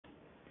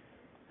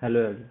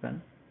Hello everyone,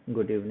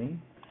 good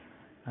evening.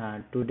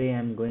 Today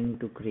I'm going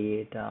to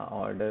create a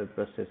order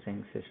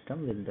processing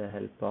system with the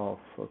help of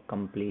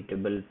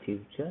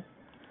CompletableFuture,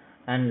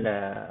 and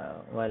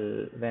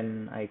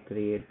when I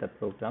create the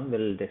program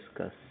we'll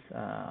discuss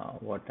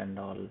what and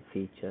all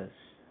features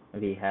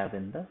we have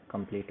in the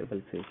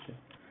CompletableFuture.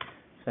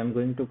 So I'm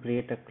going to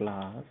create a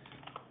class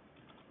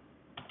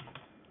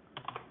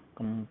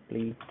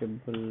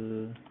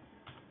CompletableFuture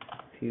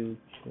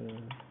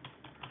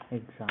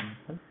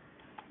example.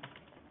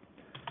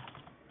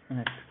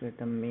 Let's create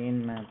a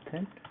main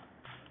method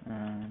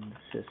and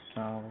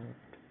sysout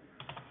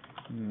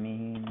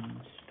main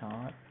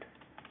start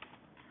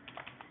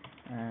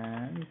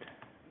and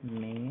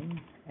main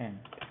end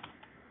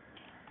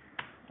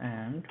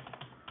and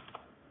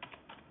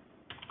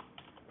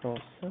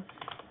process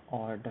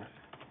order.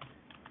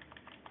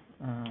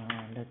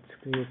 Let's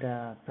create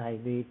a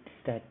private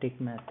static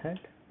method.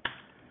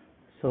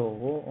 So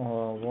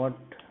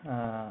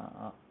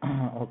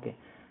okay,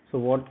 so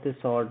what this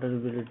order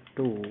will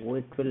do,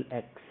 it will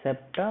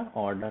accept a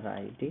order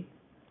ID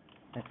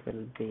that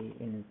will be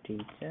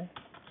integer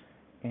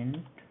int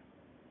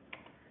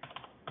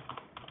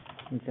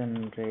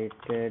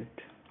generated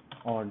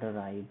order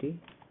ID.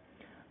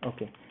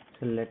 Okay,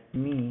 so let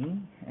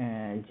me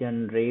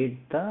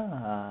generate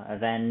the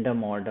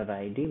random order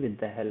ID with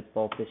the help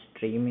of a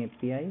stream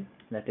API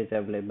that is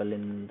available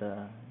in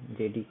the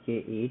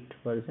JDK 8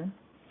 version.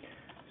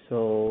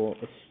 So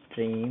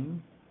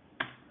stream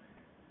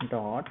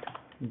dot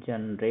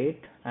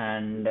generate,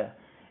 and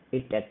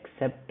it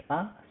accept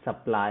a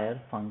supplier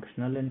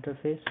functional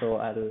interface. So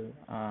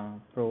I'll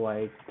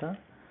provide the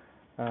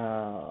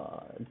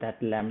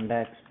that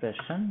lambda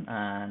expression,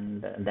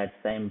 and that's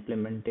the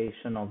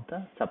implementation of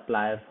the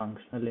supplier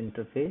functional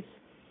interface.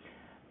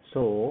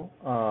 So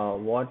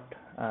what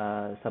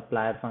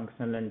supplier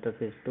functional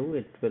interface do,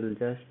 it will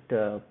just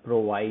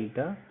provide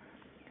a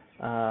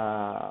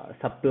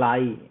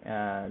supply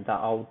the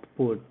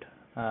output,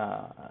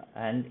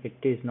 and it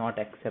is not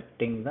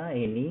accepting the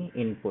any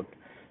input.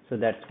 So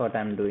that's what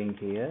I'm doing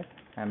here.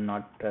 I'm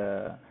not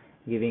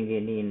giving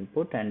any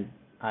input, and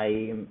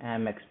I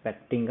am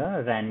expecting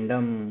a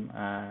random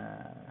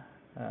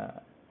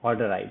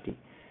order ID.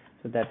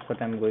 So that's what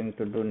I'm going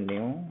to do.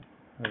 New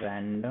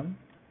random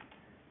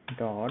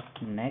dot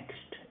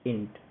next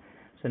int.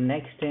 So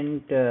next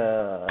int,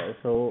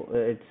 so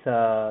it's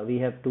we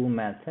have two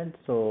methods,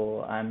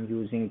 so I'm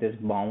using this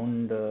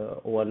bound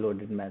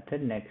overloaded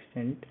method next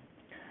int.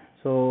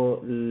 So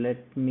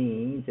let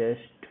me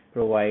just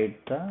provide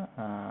the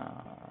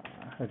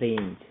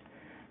range.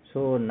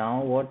 So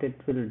now what it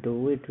will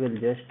do, it will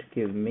just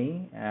give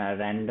me a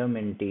random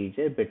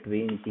integer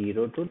between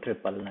 0 to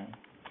 999,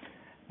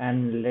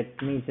 and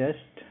let me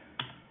just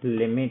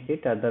limit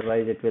it,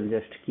 otherwise it will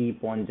just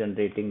keep on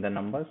generating the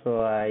number.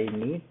 So I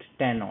need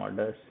 10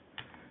 orders,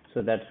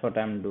 so that's what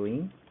I'm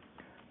doing.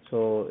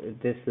 So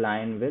this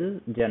line will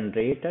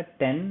generate a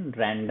 10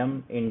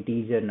 random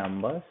integer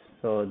numbers,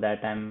 so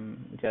that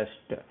I'm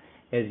just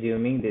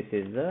assuming this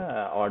is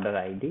the order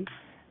ID.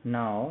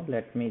 Now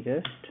let me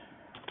just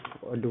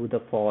do the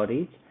for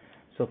each.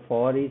 So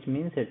for each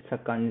means it's a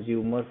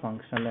consumer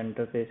functional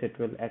interface. It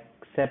will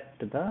accept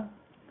the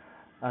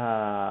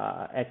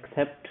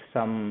accept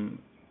some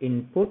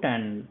input,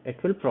 and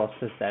it will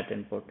process that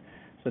input.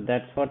 So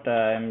that's what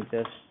I'm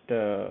just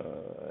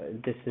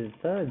this is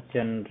the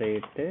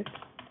generated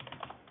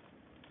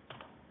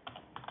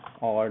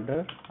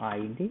order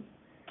ID,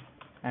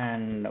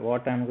 and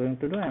what I'm going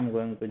to do, I'm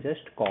going to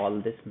just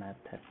call this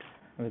method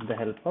with the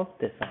help of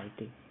this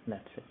ID.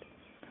 That's it.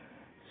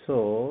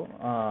 So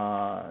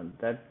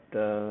that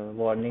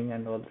warning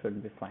and all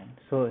should be fine.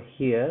 So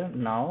here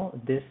now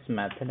this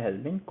method has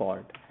been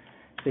called.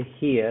 So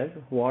here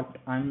what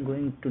I'm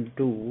going to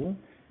do,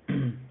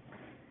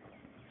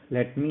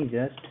 let me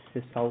just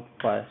sys out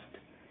first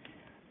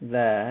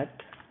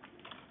that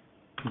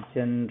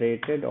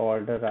generated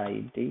order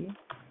ID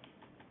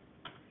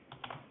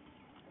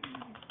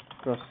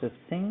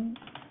processing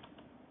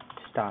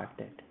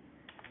started.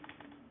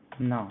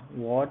 Now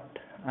what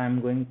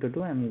I'm going to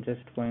do, I'm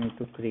just going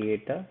to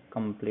create a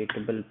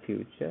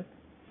CompletableFuture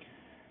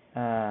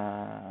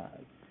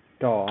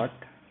dot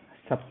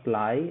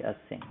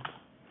supplyAsync.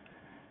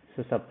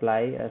 So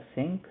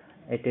supplyAsync,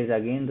 it is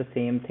again the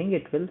same thing.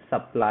 It will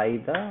supply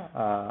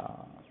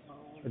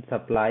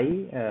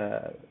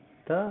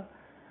the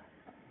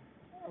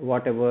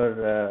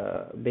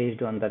whatever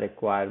based on the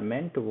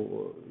requirement.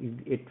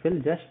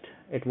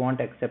 It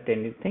won't accept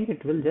anything.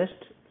 It will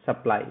just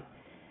supply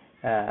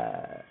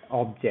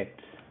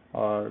objects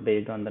or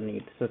based on the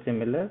need. So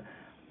similar,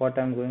 what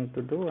I'm going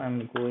to do,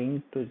 I'm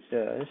going to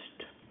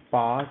just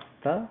pass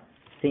the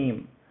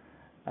same.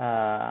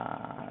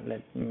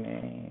 Let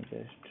me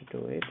just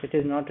do it. It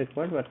is not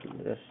required, but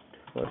just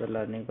for the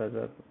learning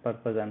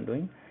purpose I'm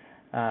doing.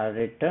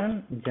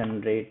 Return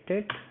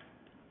generated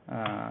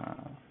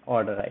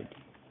order ID.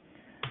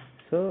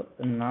 So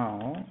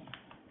now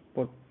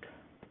put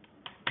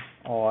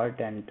or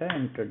enter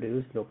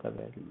introduce local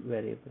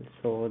variable.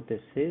 So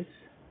this is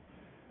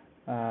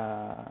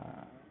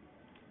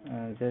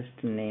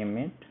just name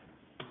it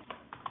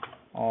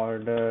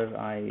order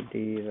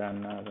ID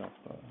runner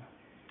or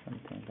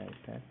something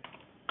like that.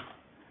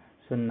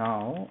 So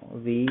now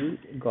we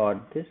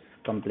got this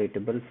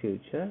completable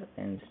future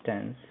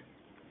instance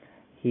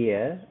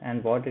here,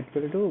 and what it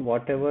will do,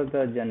 whatever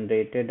the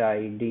generated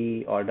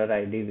ID order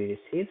ID we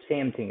receive,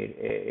 same thing,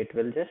 it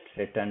will just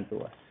return to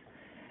us.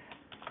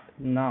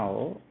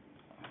 Now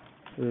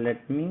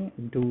let me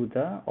do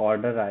the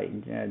order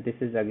ID. This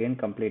is again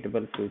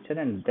completable future,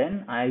 and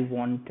then I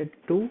wanted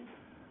to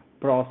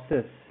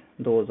process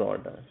those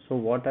orders. So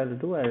what I'll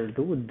do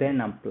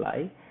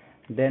thenApply.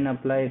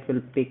 It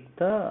will pick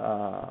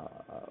the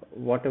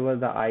whatever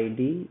the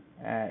ID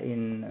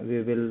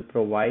we will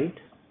provide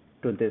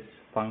to this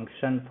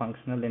functional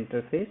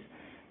interface,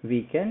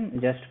 we can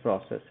just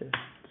process it.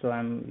 So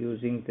I'm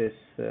using this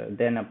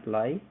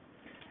thenApply,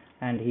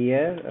 and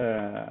here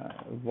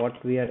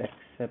what we are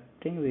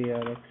accepting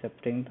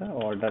the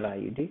order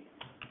ID.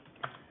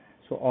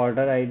 So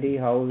order ID,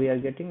 how we are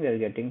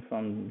getting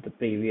from the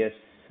previous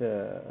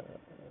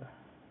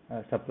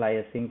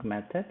supplyAsync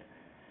method,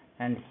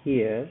 and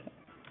here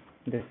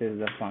this is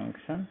the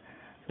function.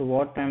 So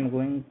what I'm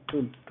going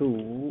to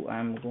do,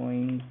 I'm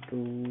going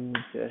to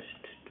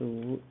just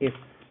do if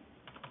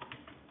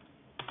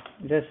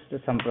just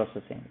some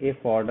processing.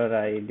 If order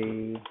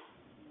ID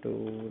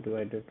 2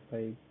 divided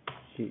by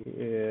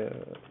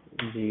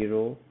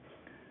 0,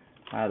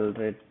 I'll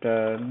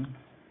return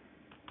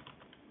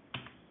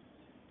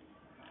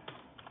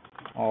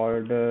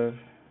order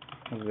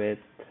with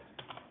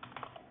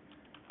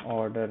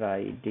order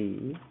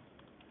ID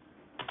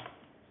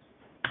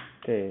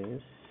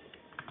is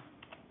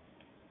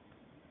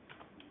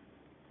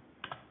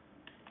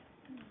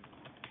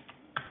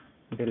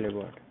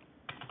delivered.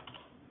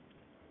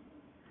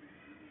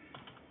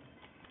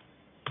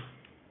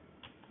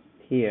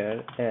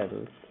 Here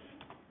else.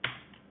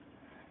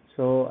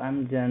 So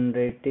I'm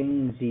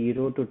generating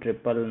 0 to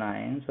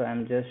 999. So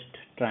I'm just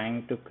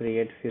trying to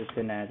create few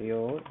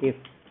scenario. If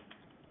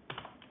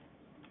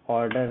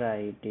order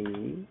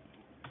ID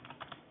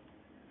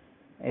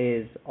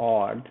is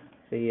odd,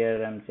 so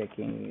here I'm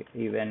checking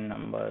even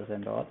numbers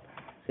and all.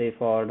 So if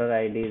order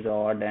ID is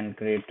odd and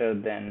greater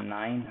than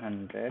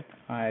 900,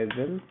 I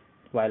will,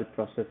 while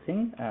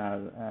processing,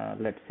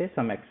 let's say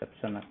some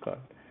exception occurred.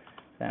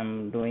 So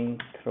I'm doing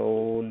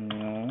throw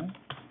new,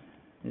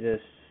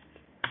 just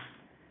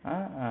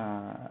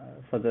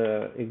for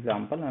the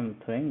example I'm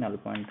throwing null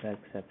pointer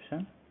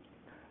exception.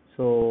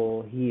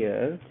 So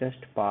here just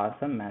pass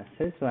a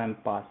message. So I'm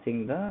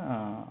passing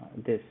the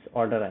this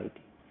order ID.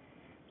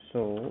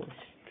 So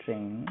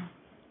string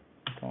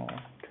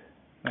dot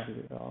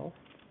value of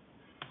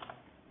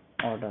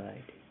order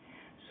ID.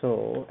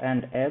 So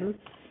and else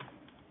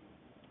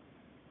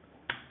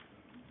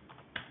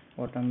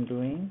what I'm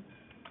doing,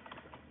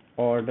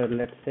 order,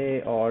 let's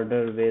say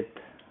order with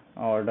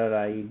order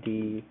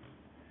ID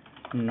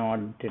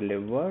not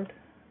delivered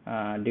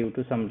due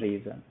to some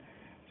reason.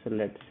 So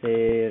let's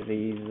say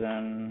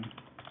reason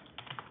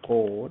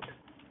code,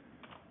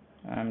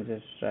 I'm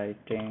just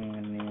writing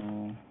a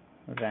new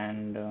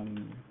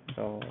random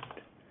dot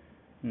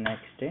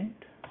next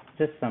int,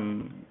 just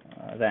some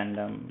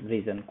random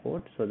reason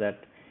code so that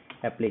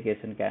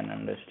application can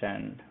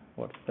understand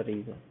what's the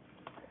reason.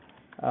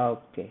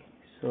 Okay,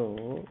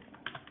 so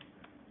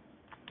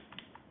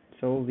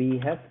we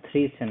have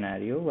three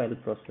scenario while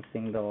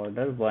processing the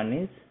order. One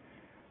is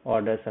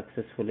order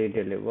successfully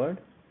delivered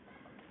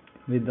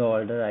with the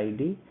order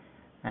ID,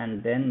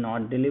 and then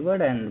not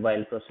delivered, and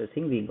while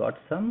processing we got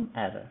some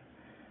error.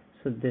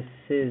 So this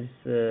is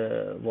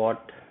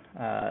what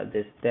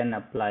this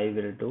thenApply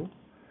will do.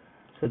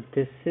 So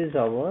this is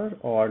our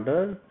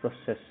order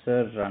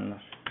processor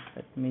runner.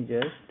 Let me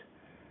just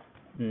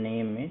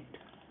name it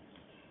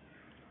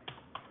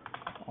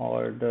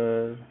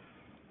order,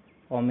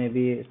 or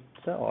maybe it's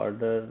the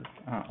order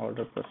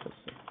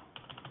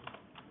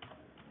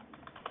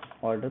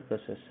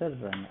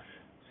processor runner.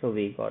 So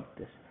we got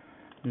this.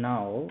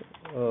 Now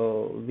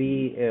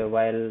we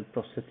while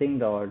processing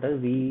the order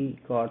we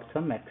got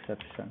some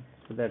exception,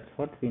 so that's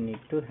what we need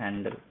to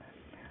handle.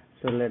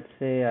 So let's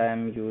say I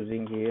am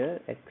using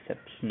here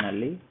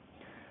exceptionally.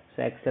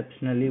 So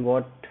exceptionally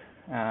what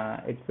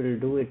it will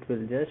do, it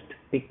will just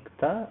pick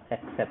the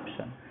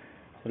exception.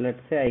 So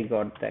let's say I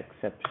got the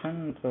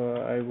exception, so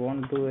I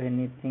won't do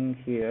anything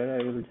here,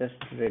 I will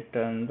just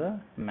return the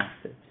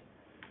message,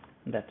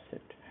 that's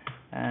it.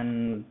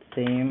 And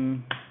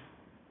same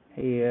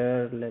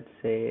here, let's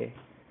say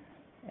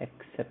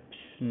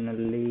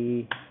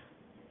exceptionally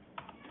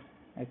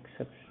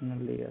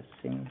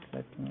async,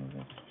 let me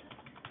just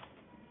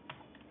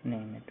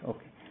name it.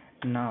 Okay,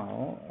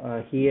 now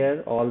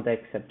here all the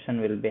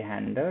exception will be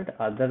handled.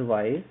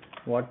 Otherwise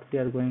what we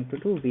are going to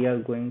do, we are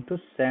going to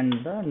send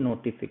the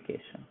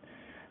notification.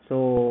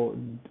 So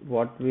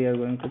what we are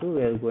going to do,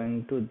 we are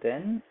going to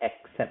then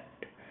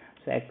accept.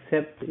 So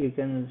accept, you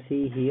can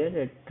see here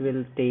it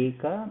will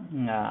take a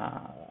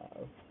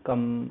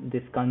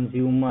this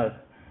consumer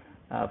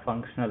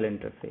functional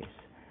interface.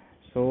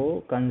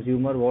 So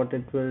consumer, what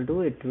it will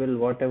do, it will,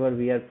 whatever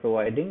we are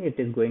providing, it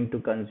is going to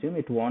consume,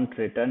 it won't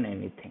return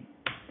anything.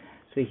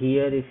 So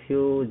here if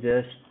you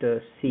just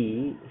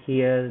see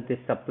here, this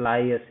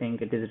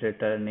supplyAsync, it is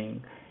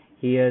returning.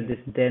 Here this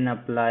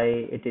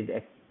thenApply,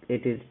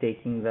 it is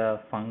taking the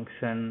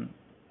function.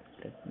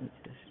 Let me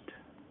just,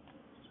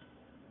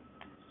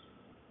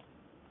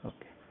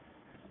 okay,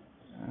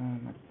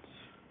 much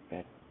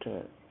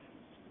better,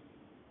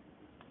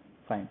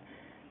 fine.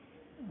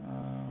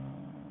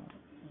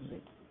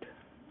 Wait,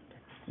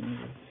 let me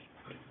just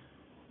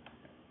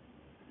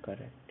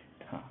correct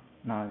it.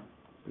 Now it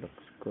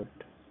looks good.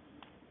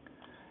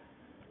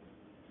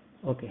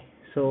 Okay,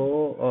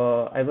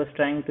 so I was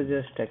trying to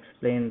just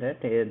explain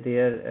that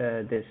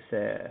this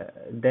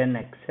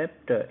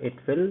thenAccept, it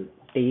will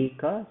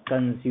take a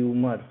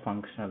consumer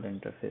functional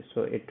interface.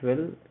 So it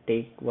will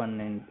take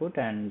one input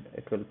and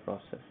it will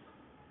process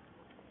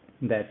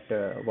that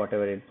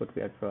whatever input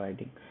we are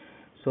providing.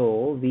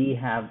 So we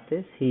have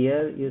this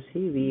here, you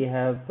see we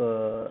have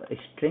a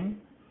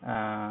string.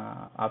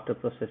 After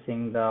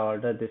processing the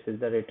order, this is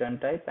the return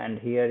type, and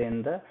here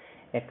in the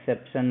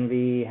exception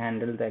we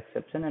handle the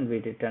exception and we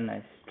return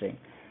a string.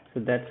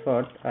 So that's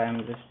what I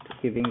am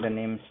just giving the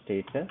name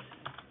status.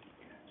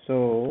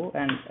 So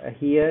and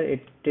here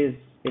it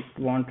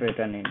won't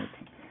return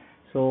anything.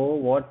 So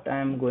what I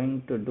am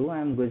going to do, I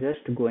am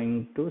just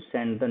going to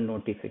send the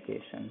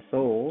notification.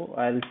 So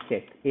I'll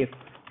check if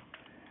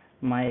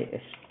my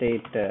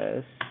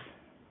status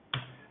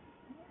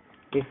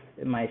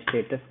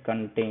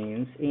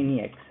contains any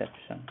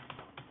exception.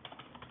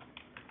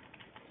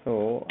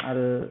 So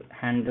I'll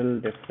handle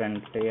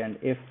differently, and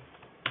if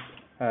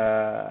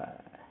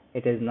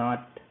it is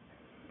not,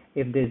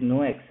 if there is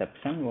no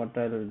exception, what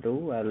I'll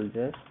do, I'll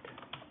just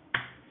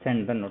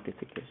send the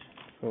notification.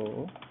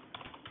 So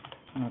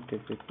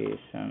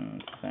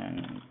notification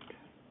sent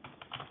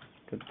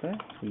to the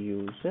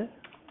user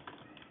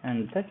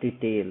and the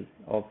detail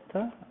of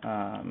the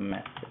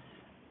message.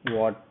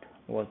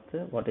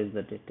 What is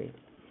the detail,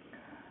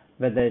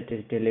 whether it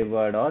is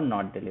delivered or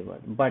not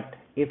delivered. But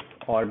if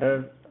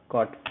order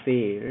got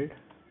failed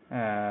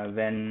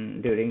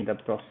when during the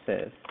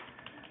process,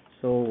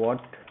 so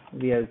what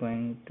we are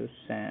going to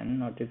send,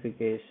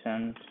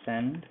 notification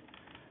send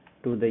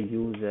to the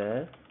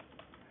user,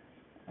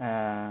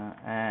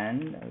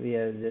 and we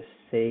are just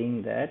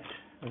saying that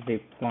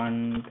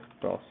refund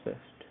processed.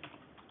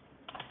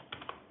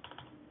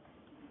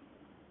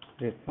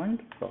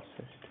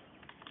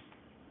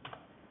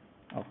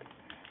 Okay,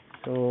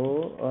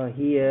 so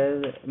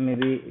here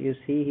maybe you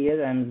see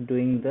here I'm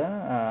doing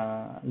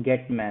the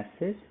get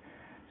message.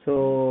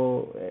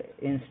 So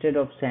instead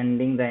of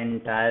sending the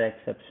entire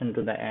exception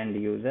to the end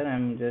user,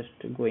 I'm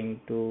just going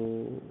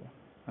to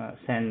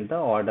send the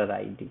order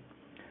ID.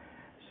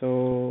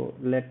 So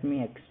let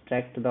me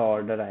extract the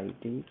order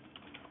ID.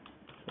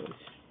 So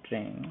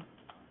string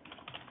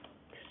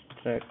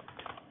extract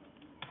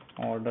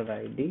order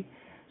ID.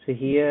 So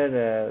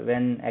here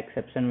when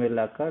exception will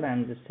occur,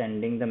 I'm just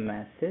sending the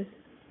message,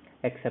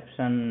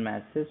 exception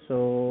message.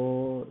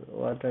 So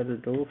what I'll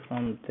do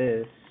from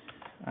this,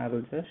 I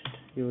will just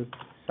use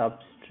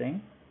substring.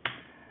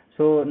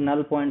 So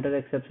null pointer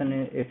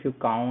exception, if you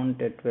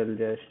count, it will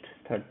just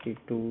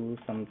 32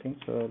 something.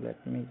 So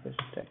let me just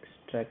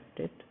extract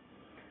it,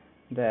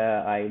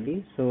 the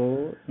ID.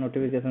 So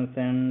notification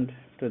sent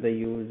to the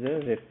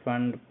user,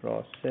 refund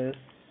process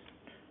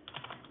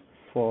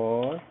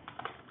for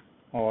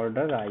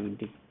order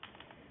ID,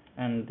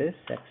 and this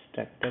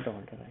extracted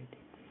order ID.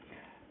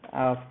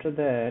 After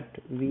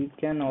that, we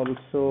can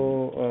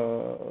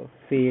also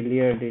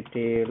failure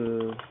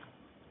details.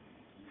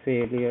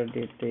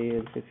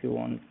 If you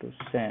want to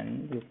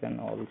send, you can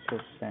also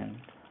send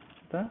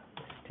the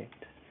status.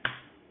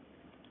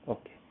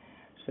 Okay,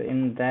 so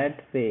in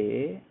that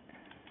way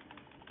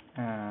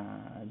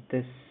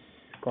this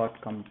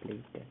got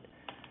completed.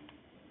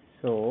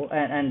 So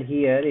and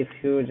here if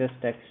you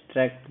just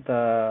extract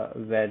the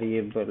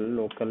variable,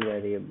 local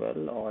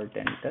variable, alt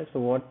enter, so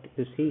what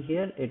you see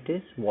here, it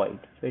is void,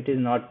 so it is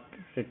not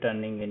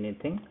returning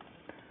anything.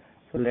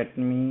 So let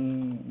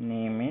me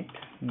name it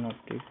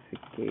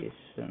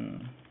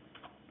notification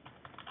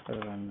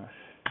runner.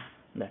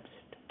 That's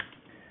it.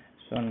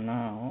 So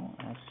now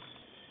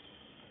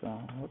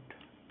sort,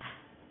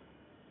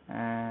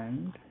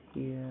 and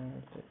here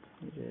let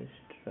me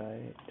just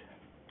write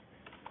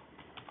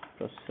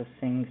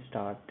processing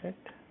started,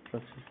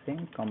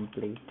 processing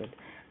completed.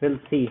 We'll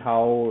see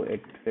how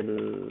it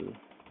will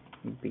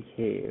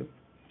behave.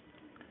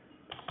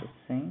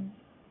 Processing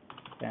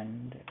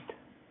ended.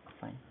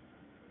 Fine.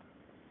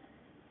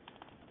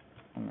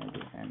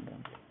 Maybe end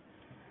on.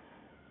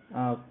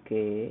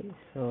 Okay,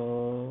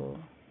 so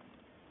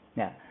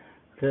yeah.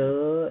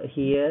 So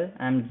here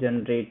I'm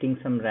generating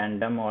some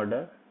random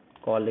order,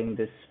 calling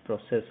this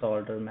process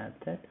order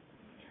method,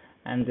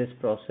 and this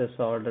process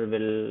order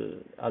will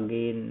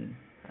again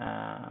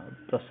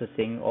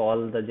processing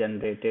all the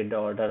generated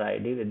order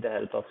ID with the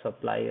help of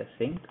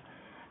supplyAsync,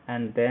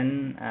 and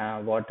then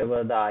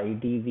whatever the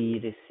ID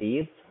we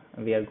receive,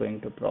 we are going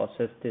to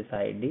process this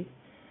ID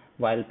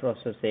while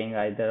processing,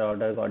 either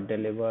order got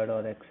delivered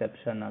or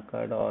exception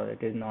occurred or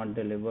it is not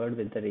delivered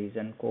with the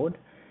reason code.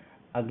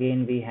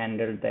 Again we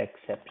handled the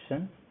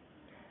exception,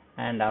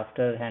 and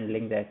after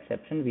handling the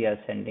exception we are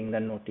sending the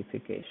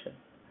notification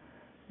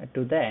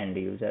to the end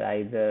user,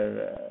 either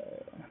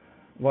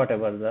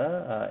whatever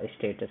the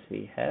status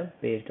we have.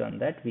 Based on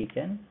that we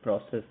can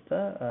process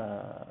the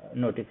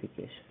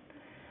notification.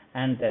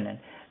 And then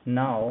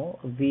now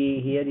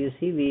here you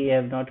see we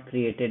have not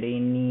created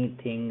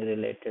anything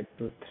related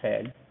to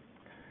thread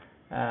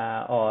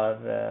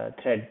or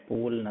thread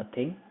pool,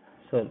 nothing.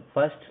 So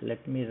first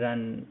let me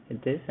run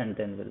this and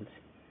then we'll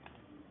see.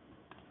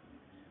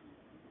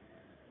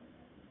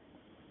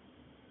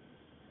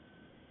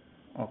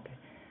 Okay,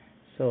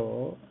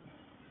 so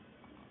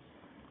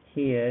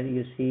here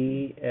you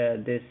see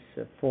this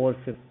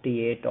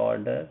 458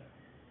 order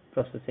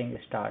processing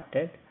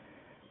started,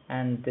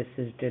 and this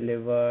is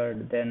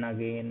delivered, then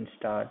again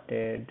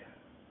started,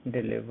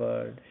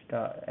 delivered,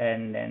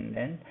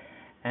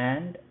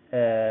 and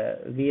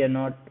we are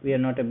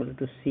not able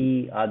to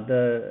see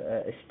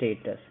other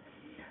status,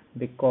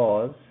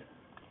 because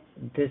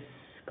this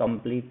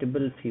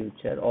completable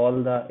future,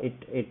 all the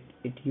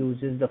it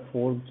uses the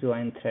fork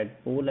join thread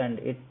pool, and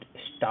it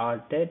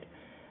started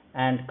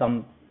and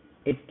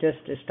it just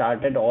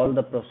started all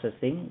the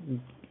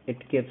processing. It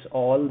gives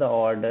all the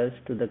orders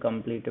to the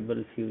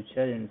completable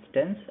future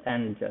instance,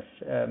 and just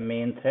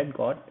main thread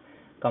got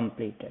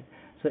completed.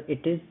 So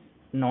it is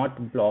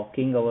not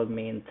blocking our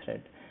main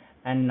thread.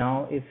 And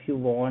now if you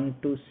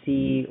want to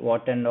see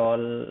what and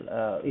all,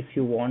 if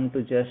you want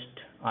to just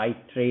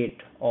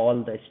iterate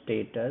all the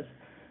status,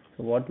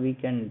 so what we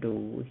can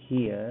do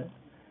here,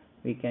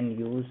 we can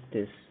use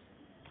this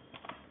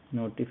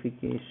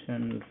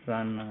notification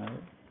runner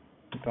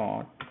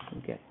dot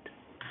get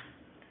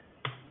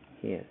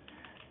here.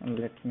 And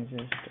let me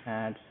just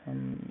add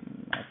some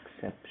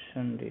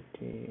exception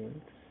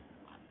details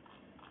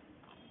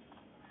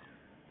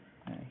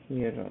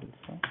here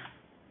also.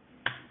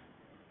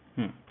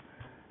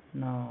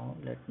 Now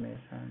let me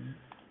run.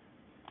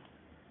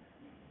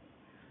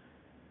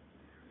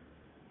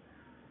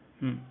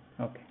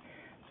 Okay,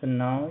 so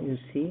now you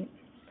see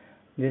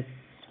this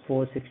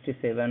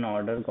 467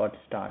 order got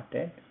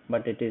started,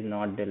 but it is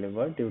not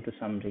delivered due to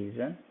some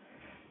reason.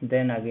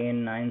 Then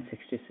again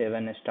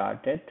 967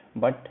 started,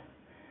 but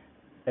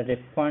a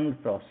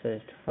refund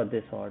processed for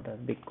this order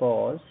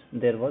because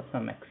there was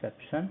some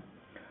exception.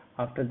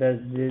 After that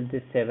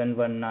this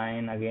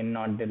 719 again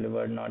not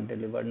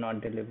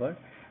delivered,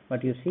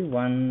 but you see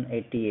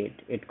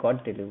 188 it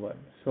got delivered.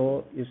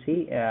 So you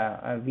see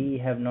we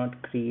have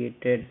not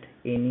created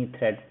any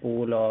thread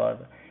pool or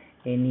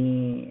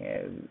any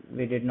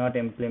we did not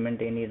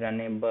implement any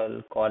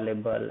runnable,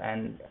 callable,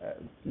 and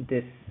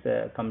this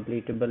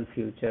completable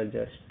future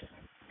just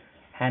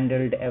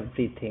handled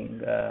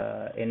everything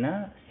in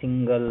a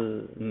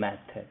single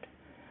method.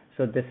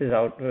 So this is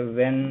out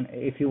when,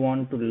 if you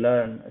want to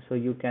learn, so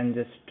you can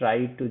just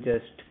try to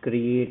just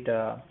create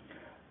a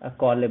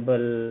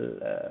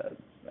callable,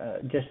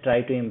 just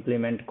try to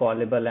implement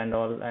callable and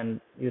all, and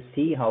you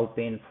see how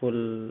painful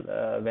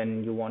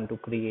when you want to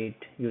create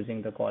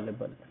using the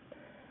callable.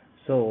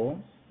 So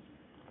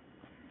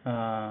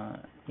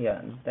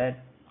yeah,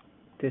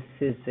 this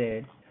is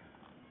it.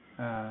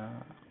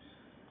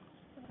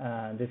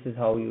 This is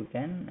how you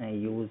can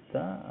use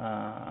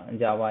the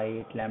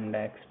Java 8 lambda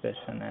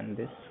expression and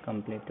this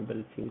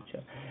completable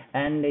future.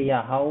 And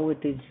yeah, how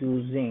it is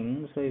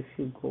using, so if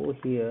you go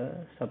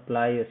here,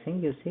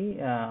 supplyAsync, you see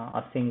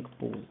async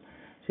pool.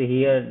 So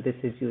here this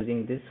is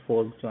using this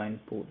fork join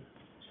pool.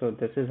 So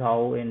this is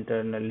how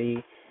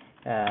internally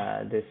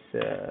this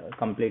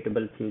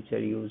completable future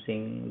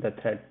using the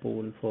thread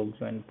pool, fork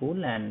join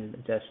pool, and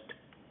just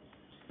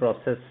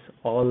process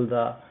all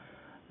the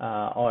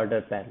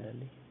order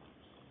parallelly.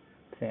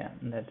 So yeah,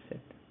 that's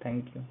it.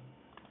 Thank you.